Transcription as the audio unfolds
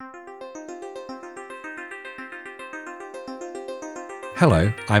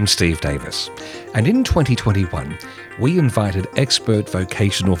Hello, I'm Steve Davis, and in 2021, we invited expert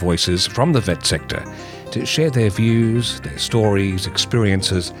vocational voices from the vet sector to share their views, their stories,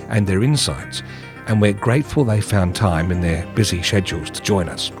 experiences, and their insights, and we're grateful they found time in their busy schedules to join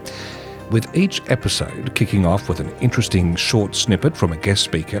us. With each episode kicking off with an interesting short snippet from a guest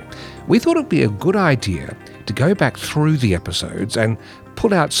speaker, we thought it'd be a good idea to go back through the episodes and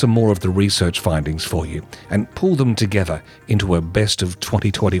pull out some more of the research findings for you and pull them together into a best of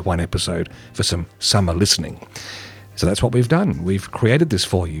 2021 episode for some summer listening. So that's what we've done. We've created this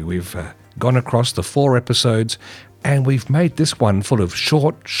for you. We've gone across the 4 episodes and we've made this one full of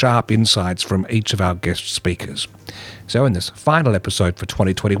short, sharp insights from each of our guest speakers. So in this final episode for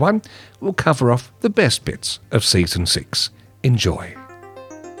 2021, we'll cover off the best bits of Season 6. Enjoy.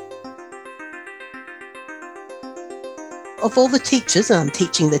 Of all the teachers, and I'm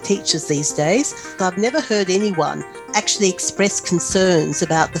teaching the teachers these days, I've never heard anyone actually express concerns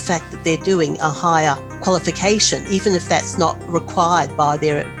about the fact that they're doing a higher qualification, even if that's not required by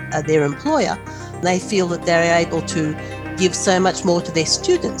their employer. They feel that they're able to give so much more to their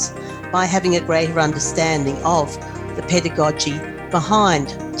students by having a greater understanding of the pedagogy behind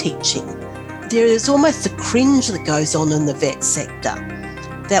teaching. There is almost a cringe that goes on in the vet sector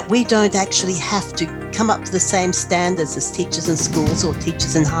that we don't actually have to come up to the same standards as teachers in schools or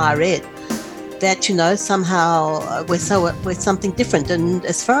teachers in higher ed. That, somehow we're something different. And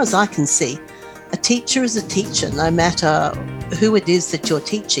as far as I can see, a teacher is a teacher, no matter who it is that you're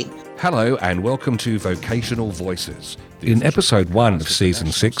teaching. Hello and welcome to Vocational Voices. In episode 1 of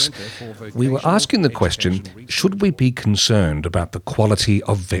Season 6, we were asking the question, should we be concerned about the quality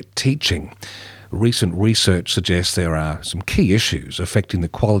of vet teaching? Recent research suggests there are some key issues affecting the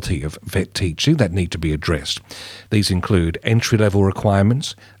quality of vet teaching that need to be addressed. These include entry-level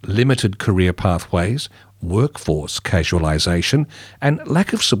requirements, limited career pathways, workforce casualisation, and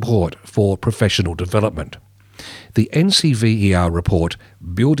lack of support for professional development. The NCVER report,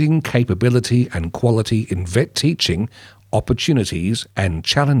 Building Capability and Quality in Vet Teaching, Opportunities and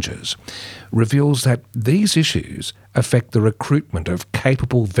Challenges, reveals that these issues affect the recruitment of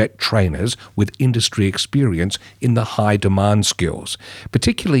capable vet trainers with industry experience in the high-demand skills,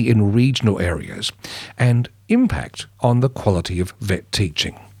 particularly in regional areas, and impact on the quality of vet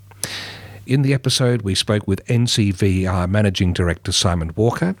teaching. In the episode, we spoke with NCVER Managing Director Simon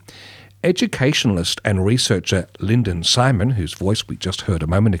Walker, educationalist and researcher Lyndon Simon, whose voice we just heard a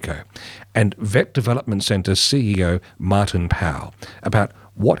moment ago, and Vet Development Centre CEO Martin Powell about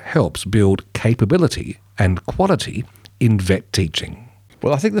what helps build capability and quality in vet teaching.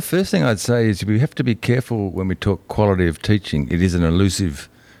 Well, I think the first thing I'd say is we have to be careful when we talk quality of teaching. It is an elusive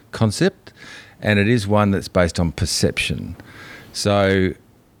concept and it is one that's based on perception. So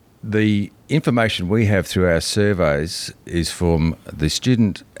the information we have through our surveys is from the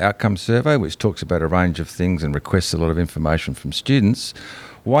Student Outcome Survey, which talks about a range of things and requests a lot of information from students,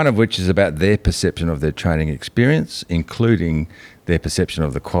 one of which is about their perception of their training experience, including their perception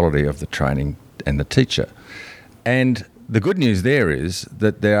of the quality of the training and the teacher. And the good news there is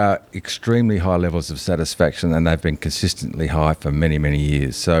that there are extremely high levels of satisfaction and they've been consistently high for many, many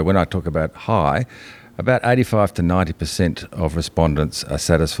years. So when I talk about high, about 85 to 90% of respondents are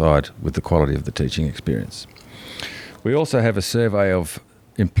satisfied with the quality of the teaching experience. We also have a survey of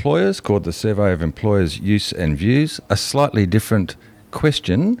employers called the Survey of Employers' Use and Views, a slightly different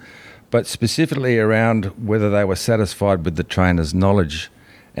question, but specifically around whether they were satisfied with the trainer's knowledge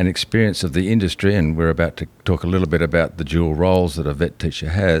and experience of the industry, and we're about to talk a little bit about the dual roles that a vet teacher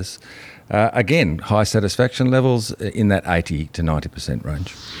has. Again, high satisfaction levels in that 80 to 90%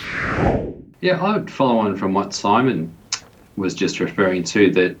 range. Yeah, I would follow on from what Simon was just referring to,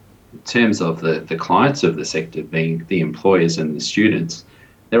 that in terms of the clients of the sector being the employers and the students,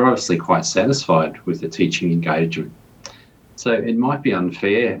 they're obviously quite satisfied with the teaching engagement. So it might be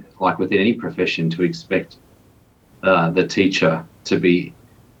unfair, like within any profession, to expect the teacher to be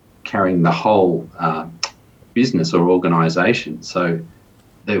carrying the whole business or organisation. So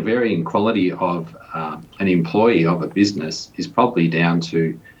the varying quality of an employee of a business is probably down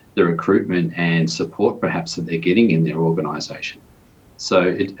to the recruitment and support perhaps that they're getting in their organisation.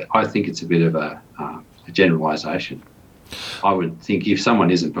 So I think it's a bit of a generalisation. I would think if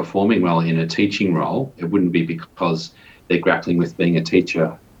someone isn't performing well in a teaching role, it wouldn't be because they're grappling with being a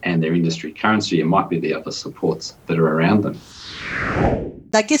teacher and their industry currency. It might be the other supports that are around them.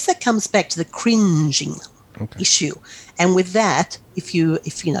 I guess that comes back to the cringing issue. And with that, if you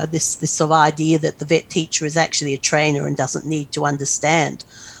know this sort of idea that the vet teacher is actually a trainer and doesn't need to understand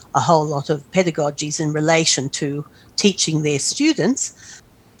a whole lot of pedagogies in relation to teaching their students,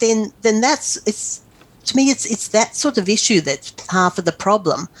 then to me, it's that sort of issue that's half of the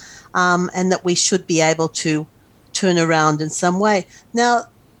problem, and that we should be able to turn around in some way. Now,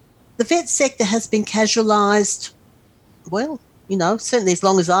 the vet sector has been casualised, well, certainly as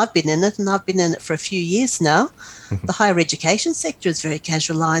long as I've been in it, and I've been in it for a few years now. The higher education sector is very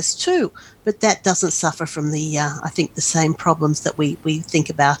casualised too, but that doesn't suffer from the, I think, the same problems that we think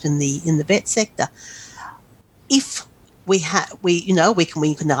about in the vet sector. If we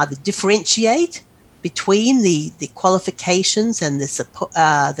can either differentiate between the qualifications and the support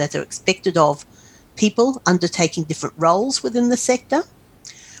that are expected of people undertaking different roles within the sector.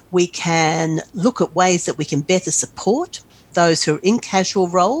 We can look at ways that we can better support those who are in casual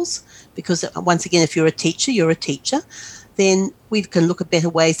roles, because once again, if you're a teacher, you're a teacher. Then we can look at better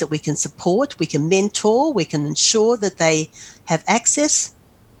ways that we can support, we can mentor, we can ensure that they have access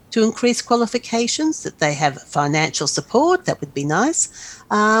to increased qualifications, that they have financial support, that would be nice,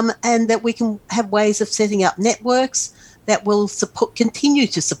 and that we can have ways of setting up networks that will continue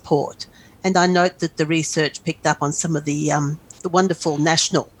to support. And I note that the research picked up on some of the wonderful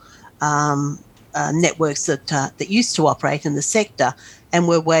national networks that used to operate in the sector, and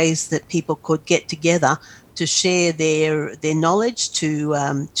were ways that people could get together to share their knowledge,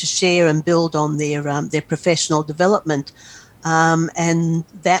 to share and build on their professional development, and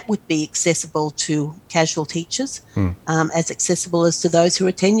that would be accessible to casual teachers, as accessible as to those who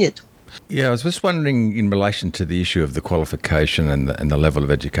are tenured. Yeah, I was just wondering in relation to the issue of the qualification and the level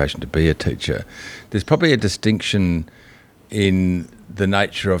of education to be a teacher. There's probably a distinction in the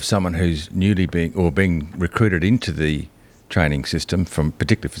nature of someone who's newly being recruited into the training system,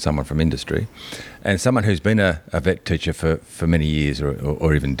 particularly for someone from industry, and someone who's been a vet teacher for many years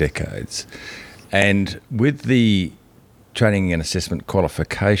or even decades. And with the training and assessment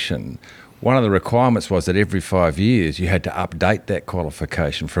qualification, one of the requirements was that every 5 years you had to update that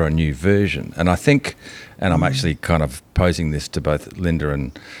qualification for a new version. And I think, and I'm actually kind of posing this to both Linda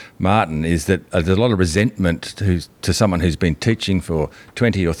and Martin, is that there's a lot of resentment to someone who's been teaching for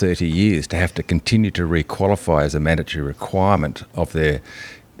 20 or 30 years to have to continue to requalify as a mandatory requirement of their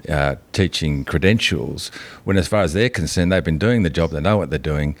teaching credentials, when as far as they're concerned, they've been doing the job, they know what they're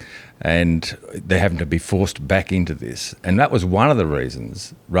doing, and they're having to be forced back into this. And that was one of the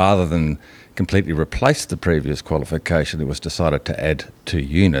reasons, rather than completely replace the previous qualification, it was decided to add 2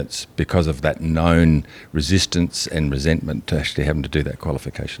 units because of that known resistance and resentment to actually having to do that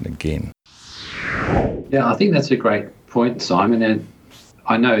qualification again. Yeah, I think that's a great point, Simon. And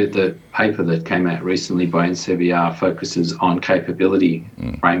I know the paper that came out recently by NCVR focuses on capability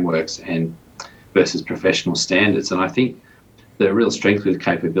frameworks and versus professional standards. And I think the real strength with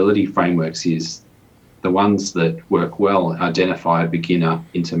capability frameworks is the ones that work well identify beginner,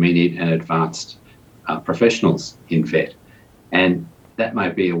 intermediate and advanced professionals in vet. And that may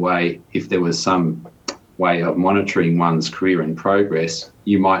be a way, if there was some way of monitoring one's career and progress,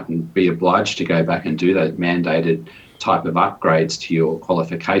 you mightn't be obliged to go back and do that mandated type of upgrades to your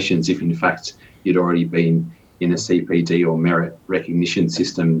qualifications if in fact you'd already been in a CPD or merit recognition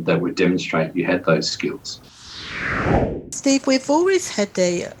system that would demonstrate you had those skills. Steve, we've always had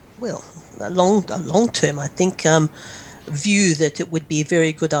a long-term, I think, view that it would be a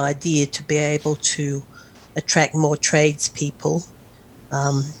very good idea to be able to attract more tradespeople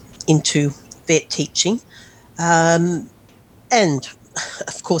into vet teaching. And,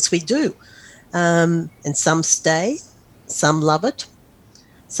 of course, we do. And some stay, some love it,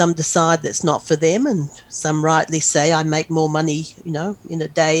 some decide that's not for them, and some rightly say, I make more money, in a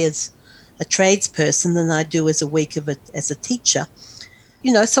day as a tradesperson than I do as a week of it as a teacher.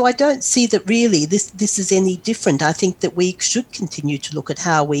 So I don't see that really this is any different. I think that we should continue to look at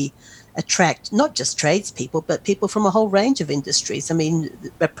how we attract not just tradespeople, but people from a whole range of industries. I mean,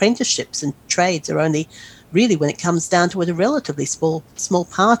 apprenticeships and trades are only really, when it comes down to it, a relatively small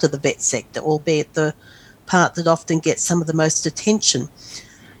part of the vet sector, albeit the part that often gets some of the most attention.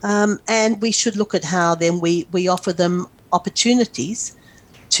 And we should look at how then we offer them opportunities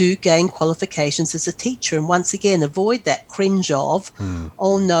to gain qualifications as a teacher. And once again, avoid that cringe of,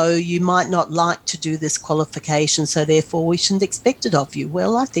 oh no, you might not like to do this qualification, so therefore we shouldn't expect it of you.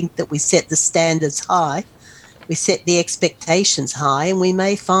 Well, I think that we set the standards high, we set the expectations high, and we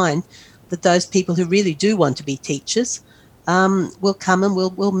may find that those people who really do want to be teachers will come and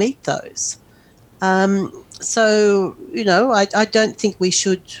we'll meet those. So, I don't think we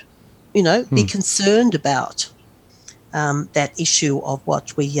should, be concerned about that issue of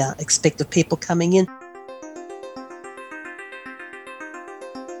what we expect of people coming in.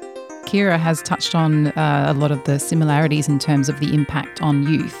 Kira has touched on a lot of the similarities in terms of the impact on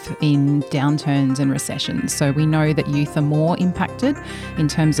youth in downturns and recessions. So we know that youth are more impacted in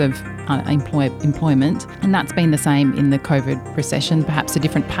terms of employment, and that's been the same in the COVID recession, perhaps a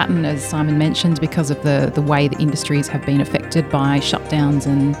different pattern, as Simon mentioned, because of the way the industries have been affected by shutdowns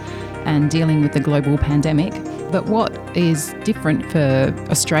and dealing with the global pandemic. But what is different for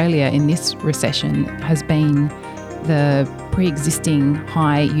Australia in this recession has been the pre-existing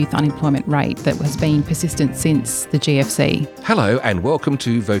high youth unemployment rate that has been persistent since the GFC. Hello and welcome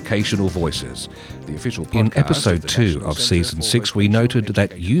to Vocational Voices, the official podcast. In episode 2 of season 6, we noted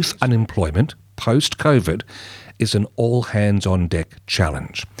that youth unemployment post-COVID is an all-hands-on-deck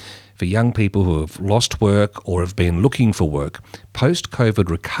challenge. For young people who have lost work or have been looking for work,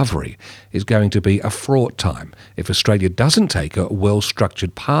 post-COVID recovery is going to be a fraught time if Australia doesn't take a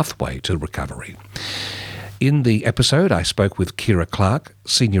well-structured pathway to recovery. In the episode, I spoke with Kira Clark,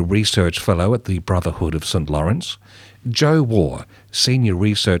 Senior Research Fellow at the Brotherhood of St Lawrence, Joe Waugh, Senior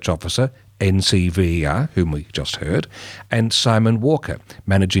Research Officer, NCVER, whom we just heard, and Simon Walker,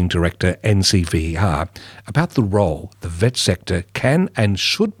 Managing Director, NCVER, about the role the vet sector can and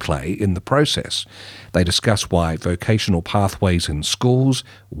should play in the process. They discuss why vocational pathways in schools,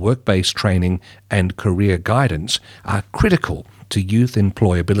 work-based training and career guidance are critical to youth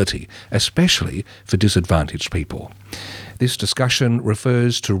employability, especially for disadvantaged people. This discussion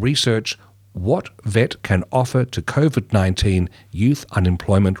refers to research What VET Can Offer to COVID-19 Youth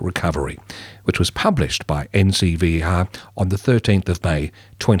Unemployment Recovery, which was published by NCVER on the 13th of May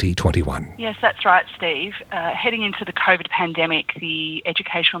 2021. Yes, that's right, Steve. Heading into the COVID pandemic, the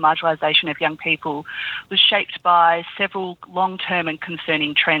educational marginalisation of young people was shaped by several long-term and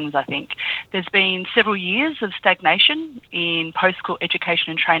concerning trends, I think. There's been several years of stagnation in post-school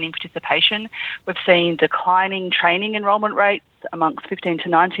education and training participation. We've seen declining training enrolment rates amongst 15 to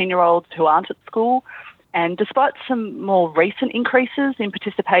 19-year-olds who aren't at school. And despite some more recent increases in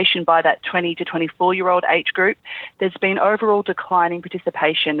participation by that 20 to 24-year-old age group, there's been overall declining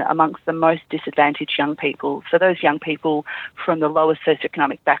participation amongst the most disadvantaged young people, so those young people from the lowest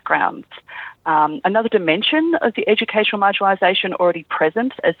socioeconomic backgrounds. Another dimension of the educational marginalisation already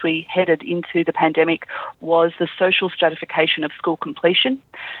present as we headed into the pandemic was the social stratification of school completion.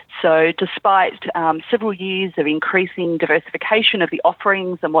 So despite several years of increasing diversification of the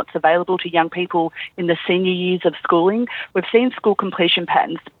offerings and what's available to young people in the senior years of schooling, we've seen school completion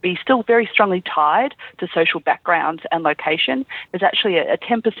patterns be still very strongly tied to social background and location. There's actually a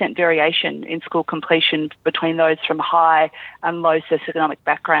 10% variation in school completion between those from high and low socioeconomic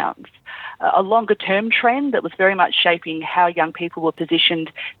backgrounds. A longer-term trend that was very much shaping how young people were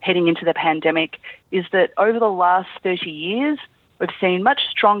positioned heading into the pandemic is that over the last 30 years, we've seen much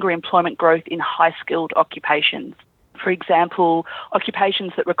stronger employment growth in high-skilled occupations. For example,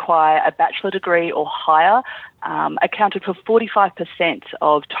 occupations that require a bachelor degree or higher accounted for 45%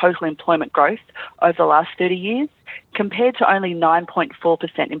 of total employment growth over the last 30 years, compared to only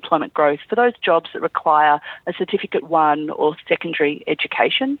 9.4% employment growth for those jobs that require a Certificate 1 or secondary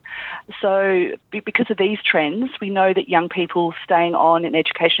education. So because of these trends, we know that young people staying on in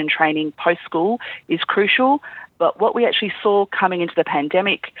education and training post-school is crucial. But what we actually saw coming into the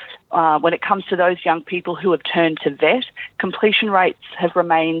pandemic, when it comes to those young people who have turned to VET, completion rates have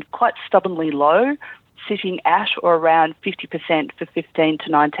remained quite stubbornly low, sitting at or around 50% for 15 to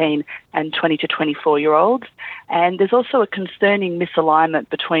 19 and 20 to 24-year-olds. And there's also a concerning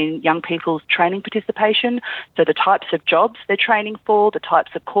misalignment between young people's training participation, so the types of jobs they're training for, the types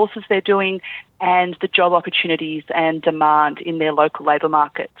of courses they're doing, and the job opportunities and demand in their local labour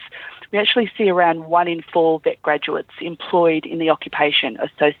markets. We actually see around 1 in 4 VET graduates employed in the occupation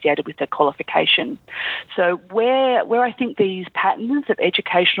associated with their qualification. So where I think these patterns of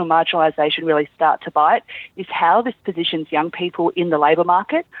educational marginalisation really start to bite is how this positions young people in the labour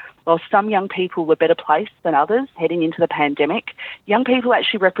market. While some young people were better placed than others heading into the pandemic, young people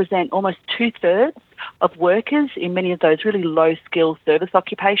actually represent almost 2/3 of workers in many of those really low-skill service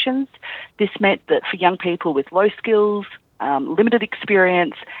occupations. This meant that for young people with low skills, limited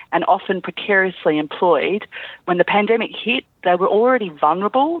experience and often precariously employed, when the pandemic hit, they were already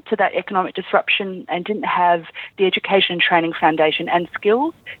vulnerable to that economic disruption and didn't have the education and training foundation and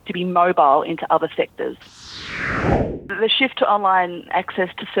skills to be mobile into other sectors. The shift to online access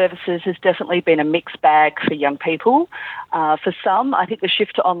to services has definitely been a mixed bag for young people. For some, I think the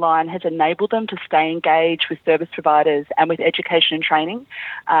shift to online has enabled them to stay engaged with service providers and with education and training.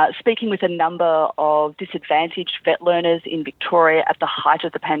 Speaking with a number of disadvantaged vet learners in Victoria at the height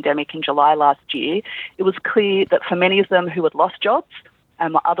of the pandemic in July last year, it was clear that for many of them who had lost jobs,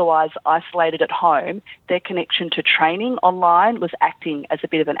 and were otherwise isolated at home, their connection to training online was acting as a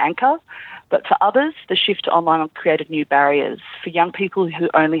bit of an anchor. But for others, the shift to online created new barriers. For young people who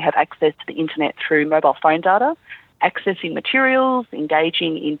only have access to the internet through mobile phone data, accessing materials,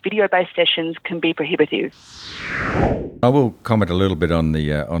 engaging in video-based sessions can be prohibitive. I will comment a little bit on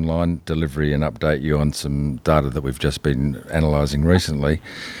the online delivery and update you on some data that we've just been analysing recently.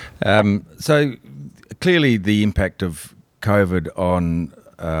 So clearly the impact of COVID on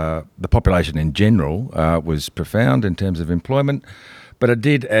the population in general was profound in terms of employment, but it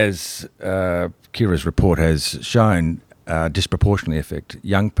did, as Kira's report has shown, disproportionately affect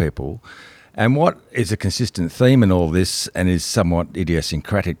young people. And what is a consistent theme in all this, and is somewhat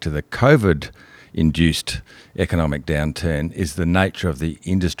idiosyncratic to the COVID-induced economic downturn, is the nature of the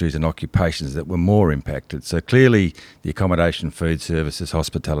industries and occupations that were more impacted. So clearly the accommodation, food services,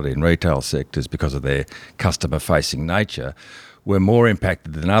 hospitality and retail sectors, because of their customer-facing nature, were more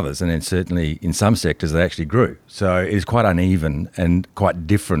impacted than others, and then certainly in some sectors they actually grew. So it is quite uneven and quite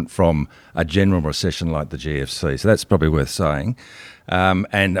different from a general recession like the GFC. So that's probably worth saying.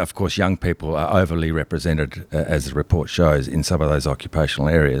 And of course young people are overly represented, as the report shows, in some of those occupational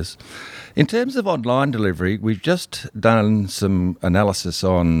areas. In terms of online delivery, we've just done some analysis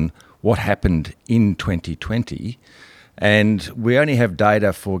on what happened in 2020, and we only have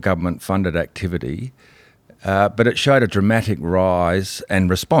data for government-funded activity. But it showed a dramatic rise and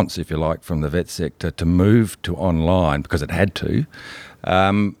response, if you like, from the vet sector to move to online because it had to.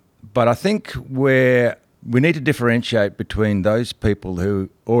 But I think we need to differentiate between those people who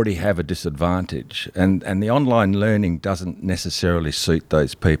already have a disadvantage, and the online learning doesn't necessarily suit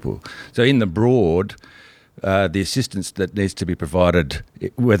those people. So in the broad, the assistance that needs to be provided,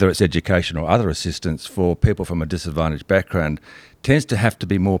 whether it's education or other assistance for people from a disadvantaged background, tends to have to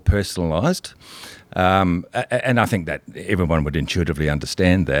be more personalised. And I think that everyone would intuitively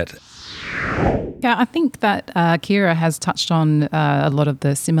understand that. Yeah, I think that Kira has touched on a lot of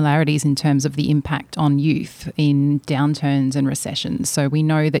the similarities in terms of the impact on youth in downturns and recessions. So we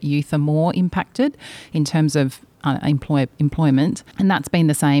know that youth are more impacted in terms of employment, and that's been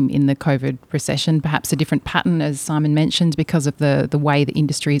the same in the COVID recession, perhaps a different pattern, as Simon mentioned, because of the way the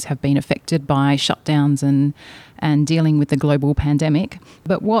industries have been affected by shutdowns and dealing with the global pandemic.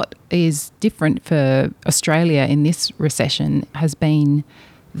 But what is different for Australia in this recession has been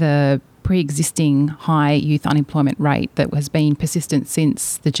the pre-existing high youth unemployment rate that has been persistent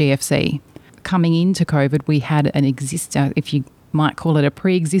since the GFC. Coming into COVID, we had if you might call it a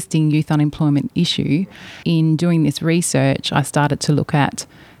pre-existing youth unemployment issue. In doing this research, I started to look at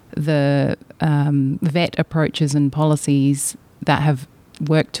the vet approaches and policies that have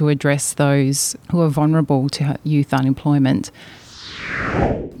worked to address those who are vulnerable to youth unemployment.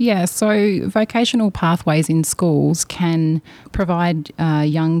 Yeah, so vocational pathways in schools can provide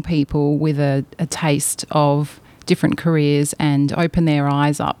young people with a taste of different careers and open their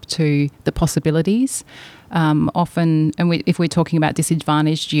eyes up to the possibilities. Often, if we're talking about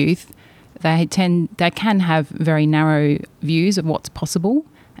disadvantaged youth, they can have very narrow views of what's possible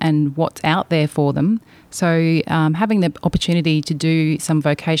and what's out there for them. So having the opportunity to do some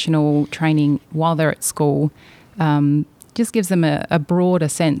vocational training while they're at school just gives them a broader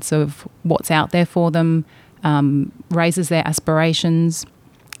sense of what's out there for them, raises their aspirations,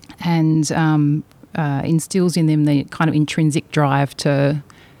 and instills in them the kind of intrinsic drive to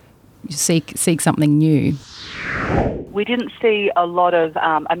seek something new. We didn't see a lot of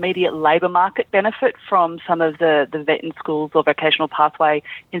immediate labour market benefit from some of the vet in schools or vocational pathway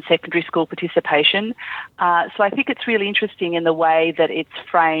in secondary school participation. So I think it's really interesting in the way that it's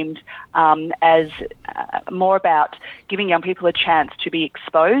framed as more about giving young people a chance to be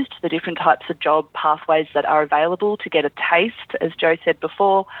exposed to the different types of job pathways that are available, to get a taste, as Joe said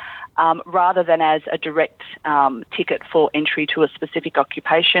before, rather than as a direct ticket for entry to a specific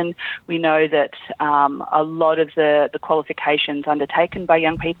occupation. We know that a lot of the qualifications undertaken by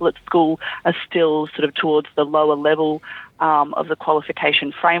young people at school are still sort of towards the lower level of the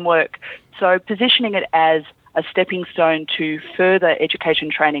qualification framework. So positioning it as a stepping stone to further education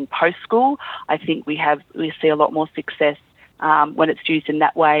training post-school, I think we see a lot more success when it's used in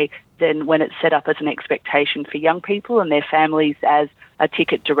that way than when it's set up as an expectation for young people and their families as a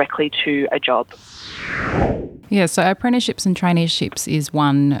ticket directly to a job. Yeah, so apprenticeships and traineeships is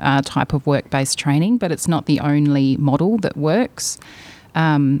one type of work-based training, but it's not the only model that works.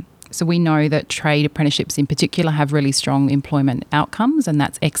 So we know that trade apprenticeships in particular have really strong employment outcomes, and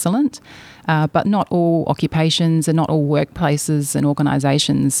that's excellent. But not all occupations and not all workplaces and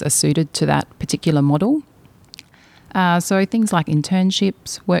organisations are suited to that particular model. So things like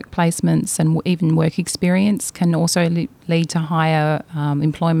internships, work placements, and even work experience can also lead to higher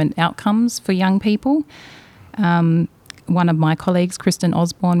employment outcomes for young people. One of my colleagues, Kristen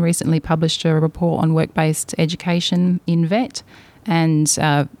Osborne, recently published a report on work-based education in VET, and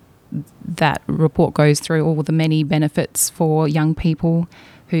that report goes through all the many benefits for young people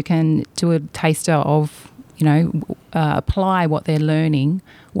who can do a taster of, apply what they're learning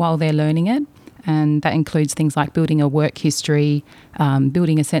while they're learning it. And that includes things like building a work history,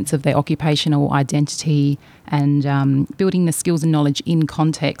 building a sense of their occupational identity, and building the skills and knowledge in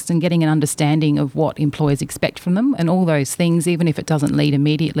context and getting an understanding of what employers expect from them. And all those things, even if it doesn't lead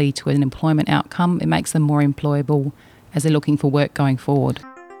immediately to an employment outcome, it makes them more employable as they're looking for work going forward.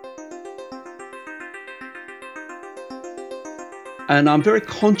 And I'm very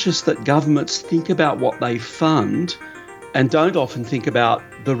conscious that governments think about what they fund and don't often think about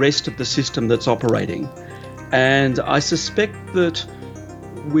the rest of the system that's operating. And I suspect that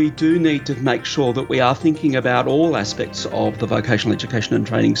we do need to make sure that we are thinking about all aspects of the vocational education and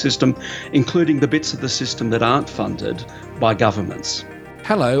training system, including the bits of the system that aren't funded by governments.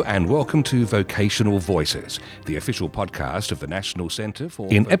 Hello and welcome to Vocational Voices, the official podcast of the National Centre for...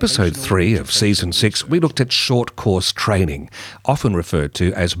 In episode 3 of season 6, we looked at short course training, often referred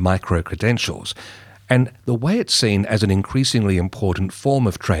to as micro-credentials, and the way it's seen as an increasingly important form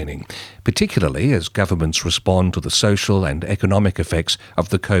of training, particularly as governments respond to the social and economic effects of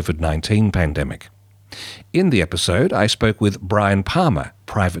the COVID-19 pandemic. In the episode, I spoke with Brian Palmer,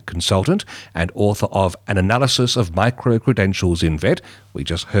 private consultant and author of An Analysis of Micro-Credentials in VET, we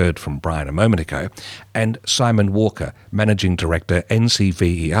just heard from Brian a moment ago, and Simon Walker, Managing Director,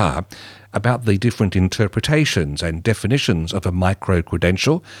 NCVER, about the different interpretations and definitions of a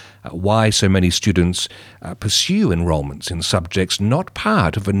micro-credential, why so many students pursue enrolments in subjects not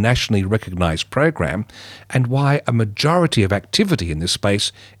part of a nationally recognised program, and why a majority of activity in this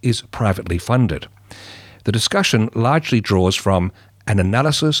space is privately funded. The discussion largely draws from An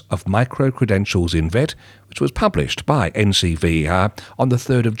Analysis of Micro-Credentials in VET, which was published by NCVER on the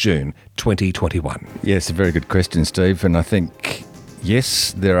 3rd of June 2021. Yes, a very good question, Steve, and I think...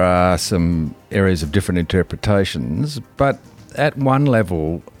 yes, there are some areas of different interpretations, but at one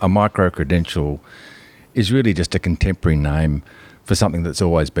level, a micro-credential is really just a contemporary name for something that's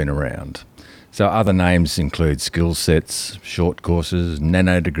always been around. So other names include skill sets, short courses,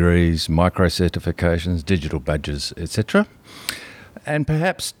 nano degrees, micro-certifications, digital badges, etc. And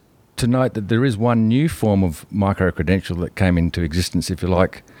perhaps to note that there is one new form of micro-credential that came into existence, if you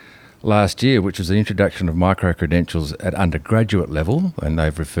like, last year, which was the introduction of micro-credentials at undergraduate level, and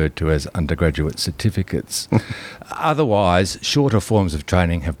they've referred to as undergraduate certificates. Otherwise, shorter forms of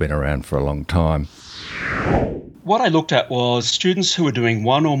training have been around for a long time. What I looked at was students who were doing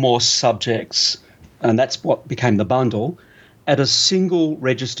one or more subjects, and that's what became the bundle, at a single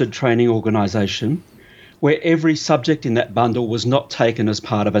registered training organisation, where every subject in that bundle was not taken as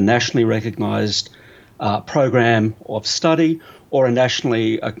part of a nationally recognised program of study or an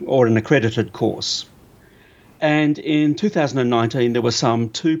accredited course. And in 2019, there were some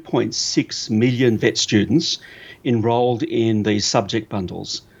 2.6 million VET students enrolled in these subject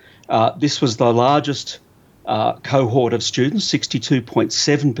bundles. This was the largest cohort of students.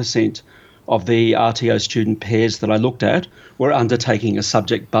 62.7% of the RTO student pairs that I looked at were undertaking a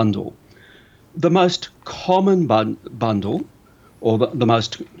subject bundle. The most common bundle, or the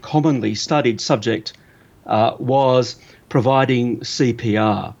most commonly studied subject, was providing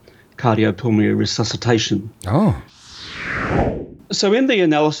CPR, cardiopulmonary resuscitation. Oh. So in the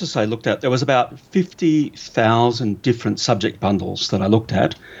analysis I looked at, there was about 50,000 different subject bundles that I looked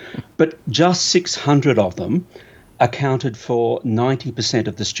at, but just 600 of them accounted for 90%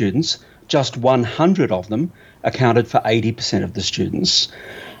 of the students. Just 100 of them accounted for 80% of the students.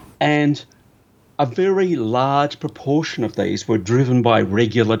 And a very large proportion of these were driven by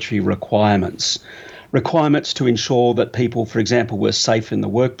regulatory requirements to ensure that people, for example, were safe in the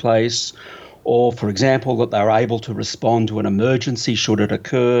workplace, or, for example, that they were able to respond to an emergency should it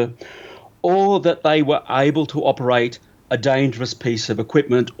occur, or that they were able to operate a dangerous piece of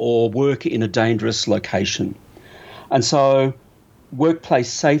equipment or work in a dangerous location. And so workplace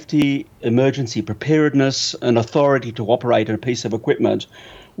safety, emergency preparedness, and authority to operate a piece of equipment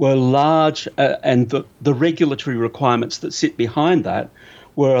were large, and the regulatory requirements that sit behind that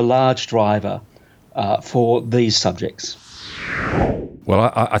were a large driver for these subjects.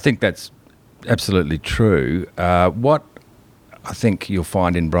 Well, I think that's absolutely true. What I think you'll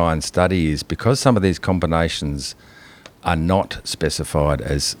find in Brian's study is because some of these combinations are not specified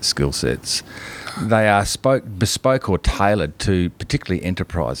as skill sets. They are bespoke or tailored to particularly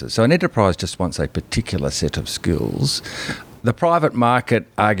enterprises. So an enterprise just wants a particular set of skills. The private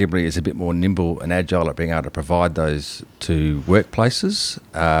market arguably is a bit more nimble and agile at being able to provide those to workplaces.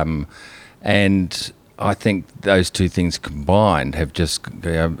 And I think those two things combined have just,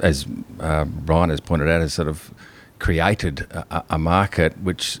 as Brian has pointed out, has sort of created a market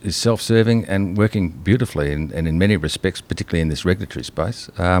which is self-serving and working beautifully. And in many respects, particularly in this regulatory space,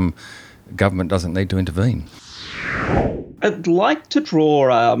 government doesn't need to intervene. I'd like to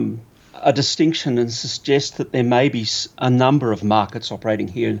draw a distinction and suggest that there may be a number of markets operating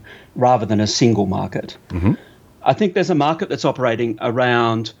here rather than a single market. Mm-hmm. I think there's a market that's operating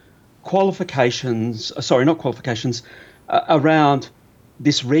around around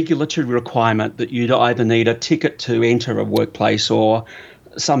this regulatory requirement that you'd either need a ticket to enter a workplace or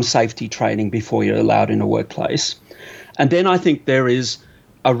some safety training before you're allowed in a workplace. And then I think there is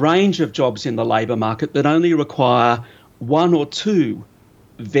a range of jobs in the labour market that only require one or two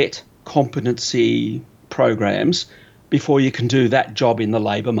vet competency programs before you can do that job in the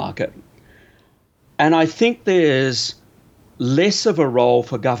labour market. And I think there's less of a role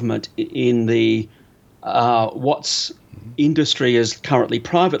for government in the what's industry is currently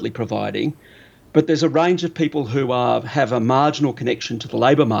privately providing, but there's a range of people who have a marginal connection to the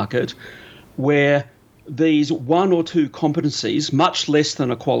labour market where these one or two competencies, much less than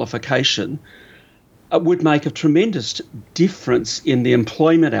a qualification, would make a tremendous difference in the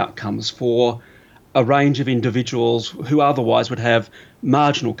employment outcomes for a range of individuals who otherwise would have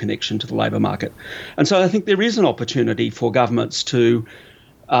marginal connection to the labour market. And so I think there is an opportunity for governments to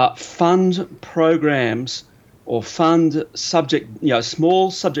fund programs or fund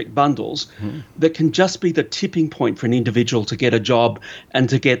small subject bundles that can just be the tipping point for an individual to get a job and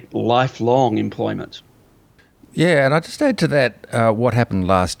to get lifelong employment. Yeah, and I just add to that what happened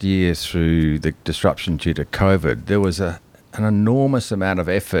last year through the disruption due to COVID. There was an enormous amount of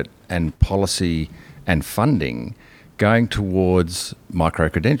effort and policy and funding going towards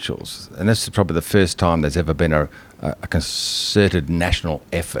micro-credentials. And this is probably the first time there's ever been a concerted national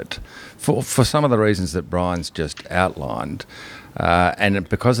effort for some of the reasons that Brian's just outlined. And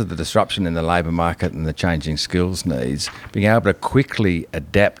because of the disruption in the labour market and the changing skills needs, being able to quickly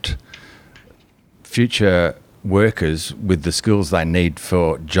adapt future workers with the skills they need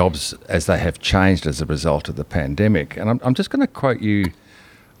for jobs as they have changed as a result of the pandemic. And I'm just going to quote you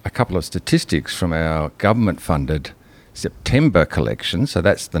a couple of statistics from our government-funded September collection. So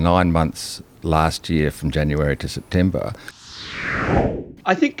that's the 9 months last year from January to September.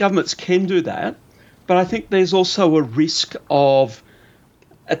 I think governments can do that, but I think there's also a risk of,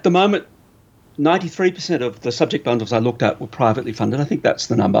 at the moment, 93% of the subject bundles I looked at were privately funded. I think that's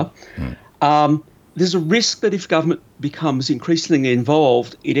the number. There's a risk that if government becomes increasingly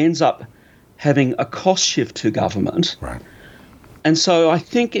involved, it ends up having a cost shift to government. Right. And so I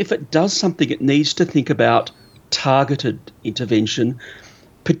think if it does something, it needs to think about targeted intervention,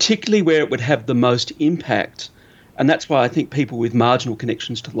 particularly where it would have the most impact. And that's why I think people with marginal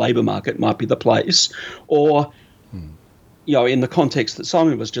connections to the labour market might be the place. Or, in the context that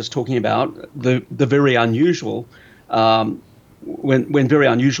Simon was just talking about, the very unusual when very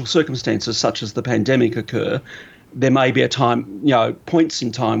unusual circumstances such as the pandemic occur, there may be a time, points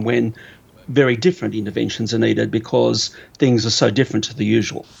in time when very different interventions are needed because things are so different to the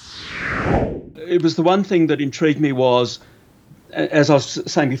usual. It was the one thing that intrigued me was, as I was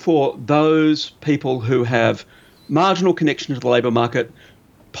saying before, those people who have marginal connection to the labour market,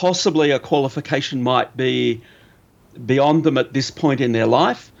 possibly a qualification might be beyond them at this point in their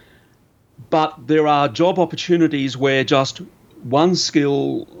life, but there are job opportunities where just one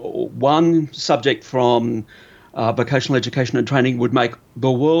skill or one subject from vocational education and training would make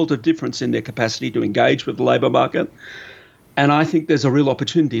the world of difference in their capacity to engage with the labour market. And I think there's a real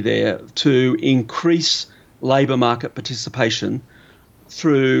opportunity there to increase labour market participation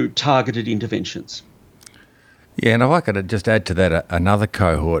through targeted interventions. Yeah, and if I could just add to that another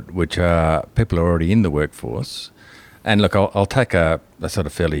cohort, which are people who are already in the workforce. And look, I'll take a sort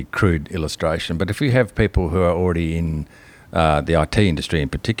of fairly crude illustration, but if we have people who are already in the IT industry in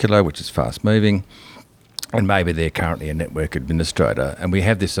particular, which is fast moving, and maybe they're currently a network administrator, and we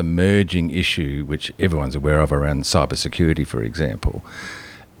have this emerging issue which everyone's aware of around cybersecurity, for example,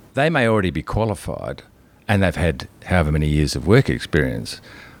 they may already be qualified and they've had however many years of work experience,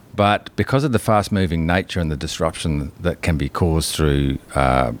 but because of the fast-moving nature and the disruption that can be caused through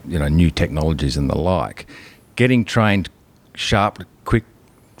new technologies and the like, getting trained sharp, quick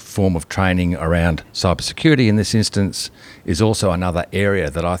form of training around cybersecurity in this instance is also another area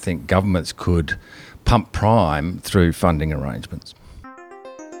that I think governments could pump prime through funding arrangements.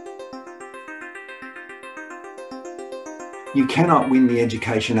 You cannot win the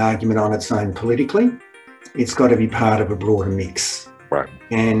education argument on its own politically. It's got to be part of a broader mix. Right.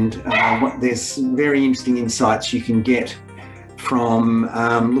 And there's very interesting insights you can get from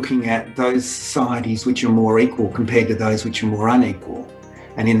looking at those societies which are more equal compared to those which are more unequal.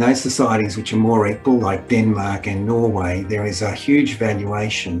 And in those societies which are more equal, like Denmark and Norway, there is a huge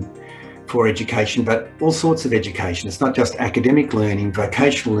valuation for education, but all sorts of education. It's not just academic learning,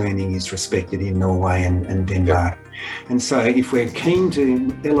 vocational learning is respected in Norway and Denmark. And so if we're keen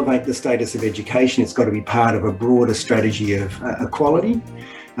to elevate the status of education, it's got to be part of a broader strategy of equality.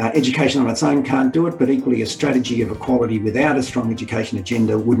 Education on its own can't do it, but equally a strategy of equality without a strong education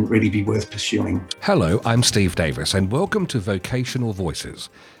agenda wouldn't really be worth pursuing. Hello, I'm Steve Davis, and welcome to Vocational Voices.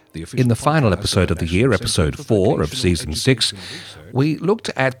 In the final episode of the year, episode 4 of season 6, we looked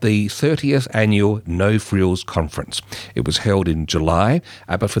at the 30th annual No Frills Conference. It was held in July,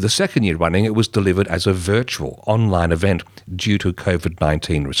 but for the second year running, it was delivered as a virtual online event due to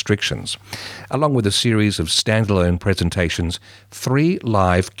COVID-19 restrictions. Along with a series of standalone presentations, 3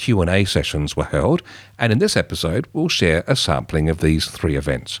 live Q&A sessions were held, and in this episode, we'll share a sampling of these 3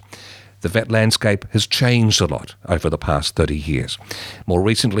 events. The vet landscape has changed a lot over the past 30 years. More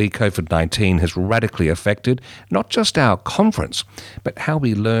recently, COVID-19 has radically affected not just our conference, but how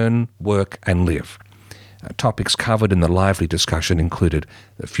we learn, work and live. Topics covered in the lively discussion included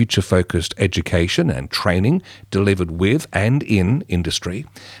the future-focused education and training delivered with and in industry,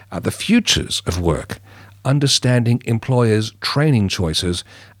 the futures of work, understanding employers' training choices,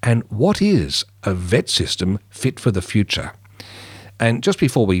 and what is a vet system fit for the future. And just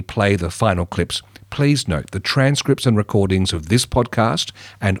before we play the final clips, please note the transcripts and recordings of this podcast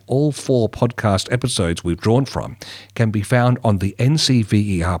and all 4 podcast episodes we've drawn from can be found on the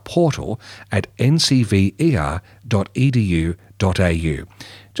NCVER portal at ncver.edu.au.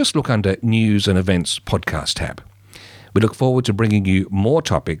 Just look under News and Events podcast tab. We look forward to bringing you more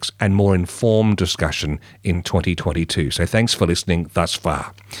topics and more informed discussion in 2022. So thanks for listening thus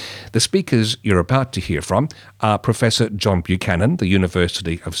far. The speakers you're about to hear from are Professor John Buchanan, the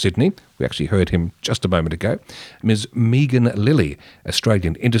University of Sydney. We actually heard him just a moment ago. Ms. Megan Lilly,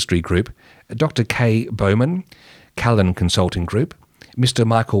 Australian Industry Group. Dr. Kay Bowman, Callan Consulting Group. Mr.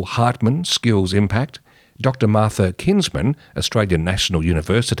 Michael Hartman, Skills Impact. Dr. Martha Kinsman, Australian National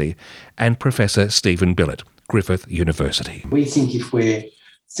University. And Professor Stephen Billett, Griffith University. We think if we're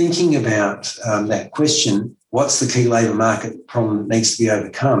thinking about that question, what's the key labour market problem that needs to be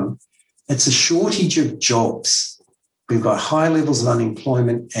overcome? It's a shortage of jobs. We've got high levels of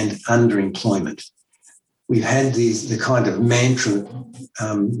unemployment and underemployment. We've had the kind of mantra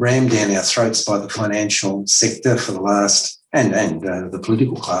rammed down our throats by the financial sector for the last, and the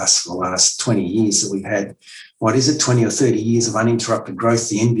political class for the last 20 years that we've had, 20 or 30 years of uninterrupted growth,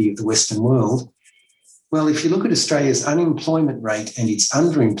 the envy of the Western world. Well, if you look at Australia's unemployment rate and its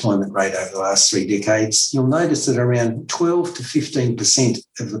underemployment rate over the last 3 decades, you'll notice that around 12 to 15%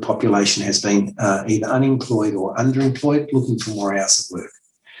 of the population has been either unemployed or underemployed, looking for more hours of work.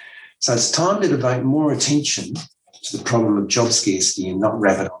 So it's time to devote more attention to the problem of job scarcity and not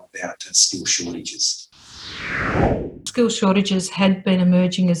rabbit on about skill shortages. Skill shortages had been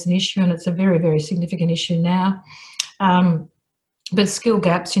emerging as an issue, and it's a very, very significant issue now. But skill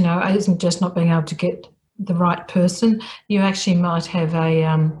gaps, isn't just not being able to get the right person. You actually might have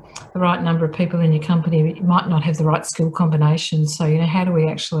the right number of people in your company, but you might not have the right skill combinations. So, how do we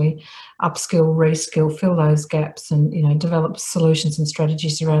actually upskill, reskill, fill those gaps and, develop solutions and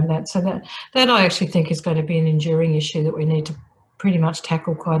strategies around that? So that I actually think is going to be an enduring issue that we need to pretty much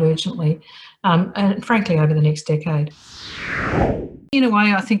tackle quite urgently, and frankly over the next decade. In a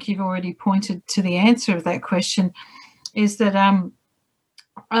way, I think you've already pointed to the answer of that question, is that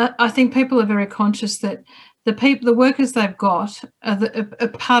I think people are very conscious that the workers they've got are a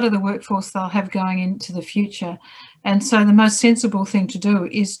part of the workforce they'll have going into the future. And so the most sensible thing to do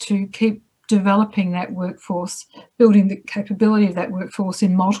is to keep developing that workforce, building the capability of that workforce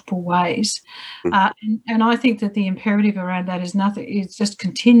in multiple ways. And I think that the imperative around that is it just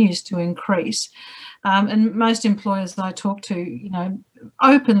continues to increase. And most employers that I talk to,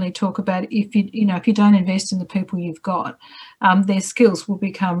 openly talk about if you don't invest in the people you've got, their skills will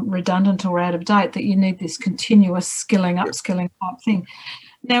become redundant or out of date, that you need this continuous upskilling type thing.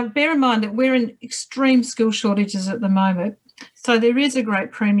 Now, bear in mind that we're in extreme skill shortages at the moment. So there is a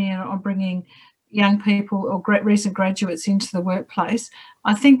great premium on bringing, young people or recent graduates into the workplace,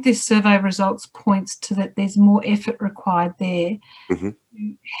 I think this survey results points to that there's more effort required there to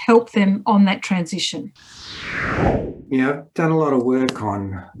help them on that transition. Yeah, I've done a lot of work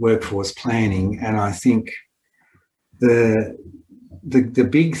on workforce planning, and I think the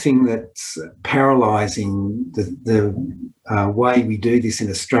big thing that's paralysing the way we do this in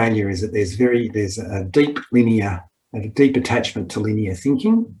Australia is that there's a deep attachment to linear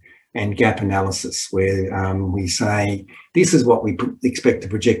thinking and gap analysis, where we say, this is what we expect the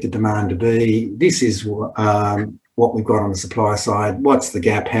projected demand to be, this is what we've got on the supply side, what's the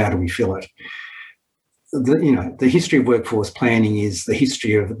gap, how do we fill it? The history of workforce planning is the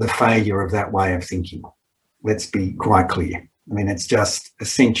history of the failure of that way of thinking. Let's be quite clear. I mean, it's just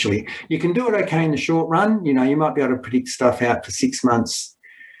essentially, you can do it okay in the short run. You might be able to predict stuff out for 6 months,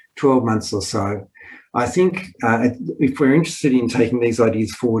 12 months or so. I think if we're interested in taking these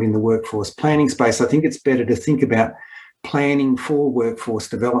ideas forward in the workforce planning space, I think it's better to think about planning for workforce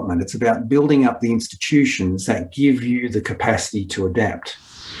development. It's about building up the institutions that give you the capacity to adapt.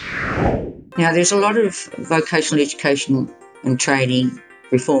 Now, there's a lot of vocational education and training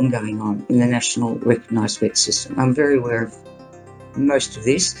reform going on in the National Recognised VET system. I'm very aware of most of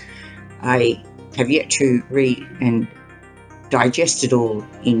this. I have yet to read and digest it all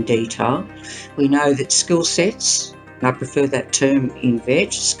in detail. We know that skill sets, and I prefer that term in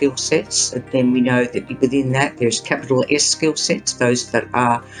VET, skill sets, and then we know that within that there's capital S skill sets, those that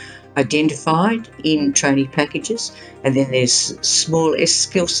are identified in training packages, and then there's small s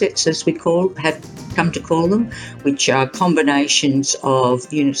skill sets, as we have come to call them, which are combinations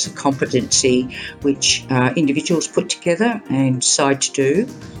of units of competency which individuals put together and decide to do.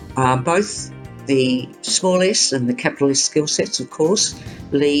 Both the small s and the capital S skill sets, of course,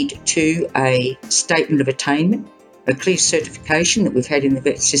 lead to a statement of attainment, a clear certification that we've had in the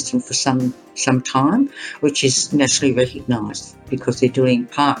VET system for some time, which is nationally recognised because they're doing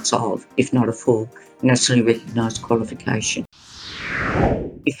parts of, if not a full, nationally recognised qualification.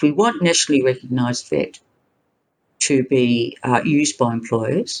 If we want nationally recognised VET to be used by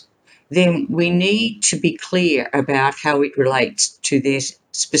employers, then we need to be clear about how it relates to their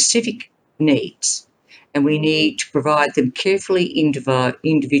specific needs, and we need to provide them carefully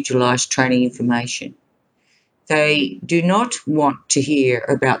individualised training information. They do not want to hear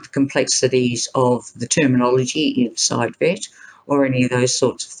about the complexities of the terminology inside VET or any of those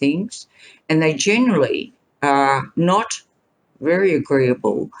sorts of things, and they generally are not very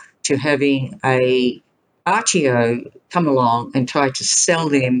agreeable to having a RTO come along and try to sell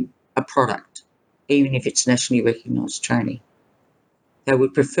them a product, even if it's nationally recognised training. They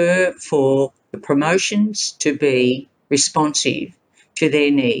would prefer for the promotions to be responsive to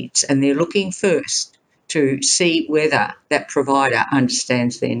their needs, and they're looking first to see whether that provider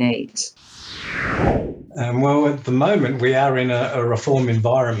understands their needs. Well, at the moment, we are in a reform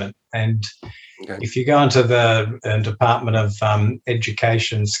environment, and if you go into the Department of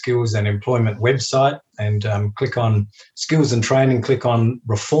Education, Skills and Employment website and click on Skills and Training, click on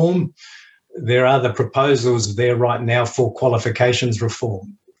Reform, there are the proposals there right now for qualifications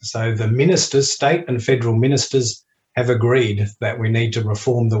reform. So the ministers, state and federal ministers, have agreed that we need to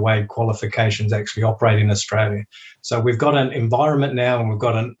reform the way qualifications actually operate in Australia. So we've got an environment now and we've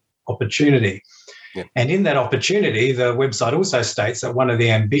got an opportunity. Yeah. And in that opportunity, the website also states that one of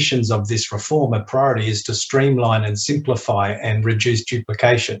the ambitions of this reform, a priority, is to streamline and simplify and reduce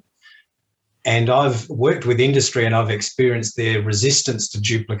duplication. And I've worked with industry and I've experienced their resistance to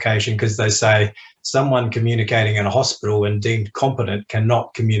duplication because they say someone communicating in a hospital and deemed competent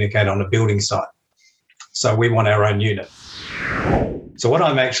cannot communicate on a building site. So we want our own unit. So what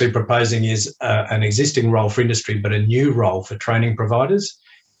I'm actually proposing is an existing role for industry, but a new role for training providers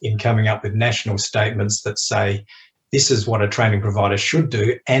in coming up with national statements that say this is what a training provider should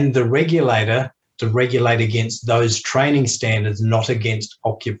do, and the regulator to regulate against those training standards, not against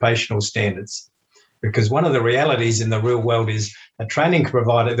occupational standards. Because one of the realities in the real world is a training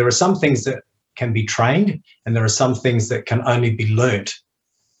provider, there are some things that can be trained and there are some things that can only be learnt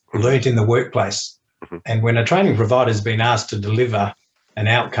in the workplace. And when a training provider has been asked to deliver an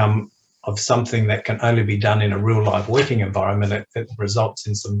outcome of something that can only be done in a real life working environment, it results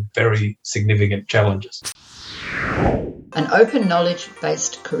in some very significant challenges. An open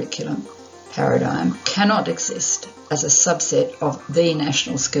knowledge-based curriculum paradigm cannot exist as a subset of the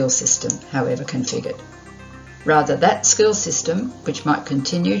national skill system, however configured. Rather, that skill system, which might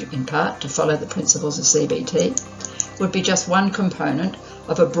continue in part to follow the principles of CBT, would be just one component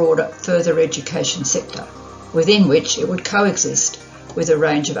of a broader further education sector, within which it would coexist with a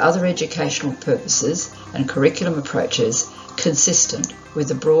range of other educational purposes and curriculum approaches consistent with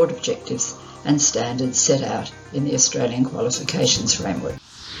the broad objectives and standards set out in the Australian Qualifications Framework.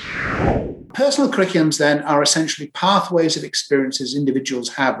 Personal curriculums then are essentially pathways of experiences individuals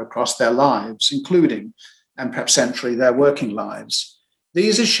have across their lives, including, and perhaps centrally, their working lives.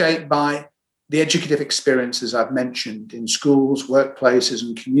 These are shaped by the educative experiences I've mentioned in schools, workplaces,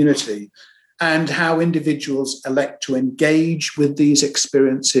 and community, and how individuals elect to engage with these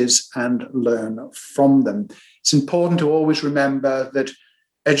experiences and learn from them. It's important to always remember that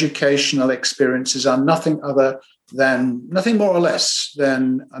educational experiences are nothing more or less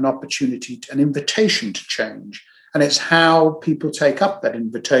than an opportunity, an invitation to change. And it's how people take up that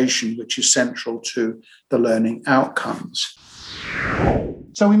invitation which is central to the learning outcomes.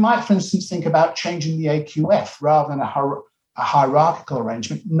 So we might, for instance, think about changing the AQF rather than a hierarchical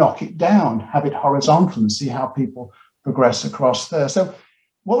arrangement, knock it down, have it horizontal and see how people progress across there. So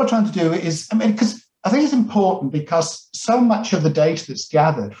what we're trying to do is, because I think it's important because so much of the data that's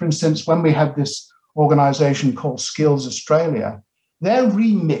gathered, for instance, when we had this organisation called Skills Australia, their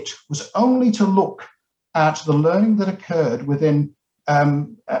remit was only to look at the learning that occurred within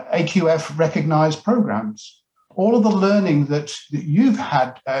AQF recognised programs. All of the learning that you've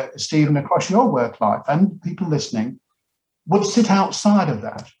had, Stephen, across your work life and people listening would sit outside of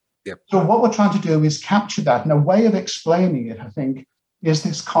that. Yep. So what we're trying to do is capture that. And a way of explaining it, I think, is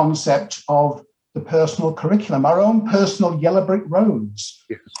this concept of the personal curriculum, our own personal yellow brick roads.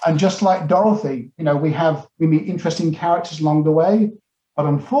 Yes. And just like Dorothy, we meet interesting characters along the way, but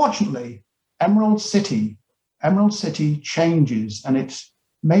unfortunately, Emerald City changes, and it's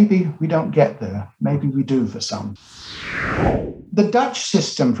maybe we don't get there, maybe we do for some. The Dutch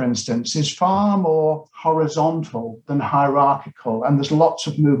system, for instance, is far more horizontal than hierarchical, and there's lots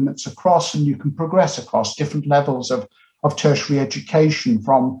of movements across, and you can progress across different levels of tertiary education,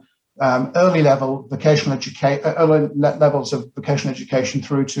 from early levels of vocational education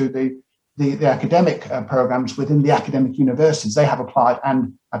through to the academic programs within the academic universities. They have applied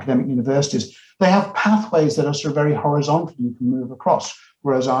and academic universities. They have pathways that are sort of very horizontal you can move across,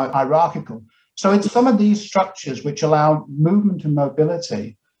 whereas hierarchical. So it's some of these structures which allow movement and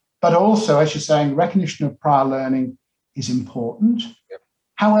mobility, but also, as you're saying, recognition of prior learning is important. Yep.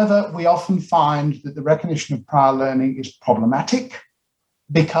 However, we often find that the recognition of prior learning is problematic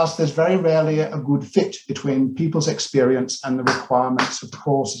because there's very rarely a good fit between people's experience and the requirements of the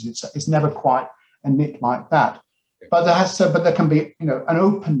courses. It's never quite a knit like that. But there can be, an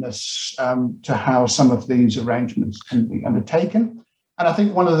openness to how some of these arrangements can be undertaken. And I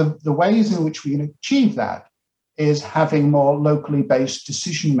think one of the ways in which we can achieve that is having more locally based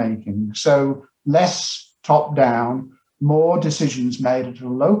decision making. So less top down, more decisions made at a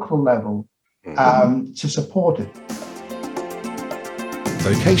local level to support it.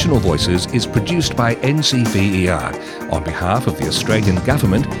 Vocational Voices is produced by NCVER on behalf of the Australian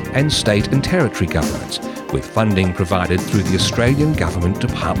Government and state and territory governments, with funding provided through the Australian Government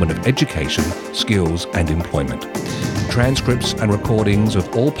Department of Education, Skills and Employment. Transcripts and recordings of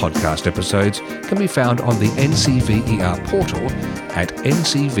all podcast episodes can be found on the NCVER portal at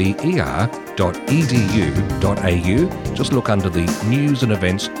ncver.edu.au. Just look under the News and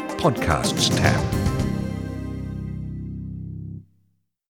Events Podcasts tab.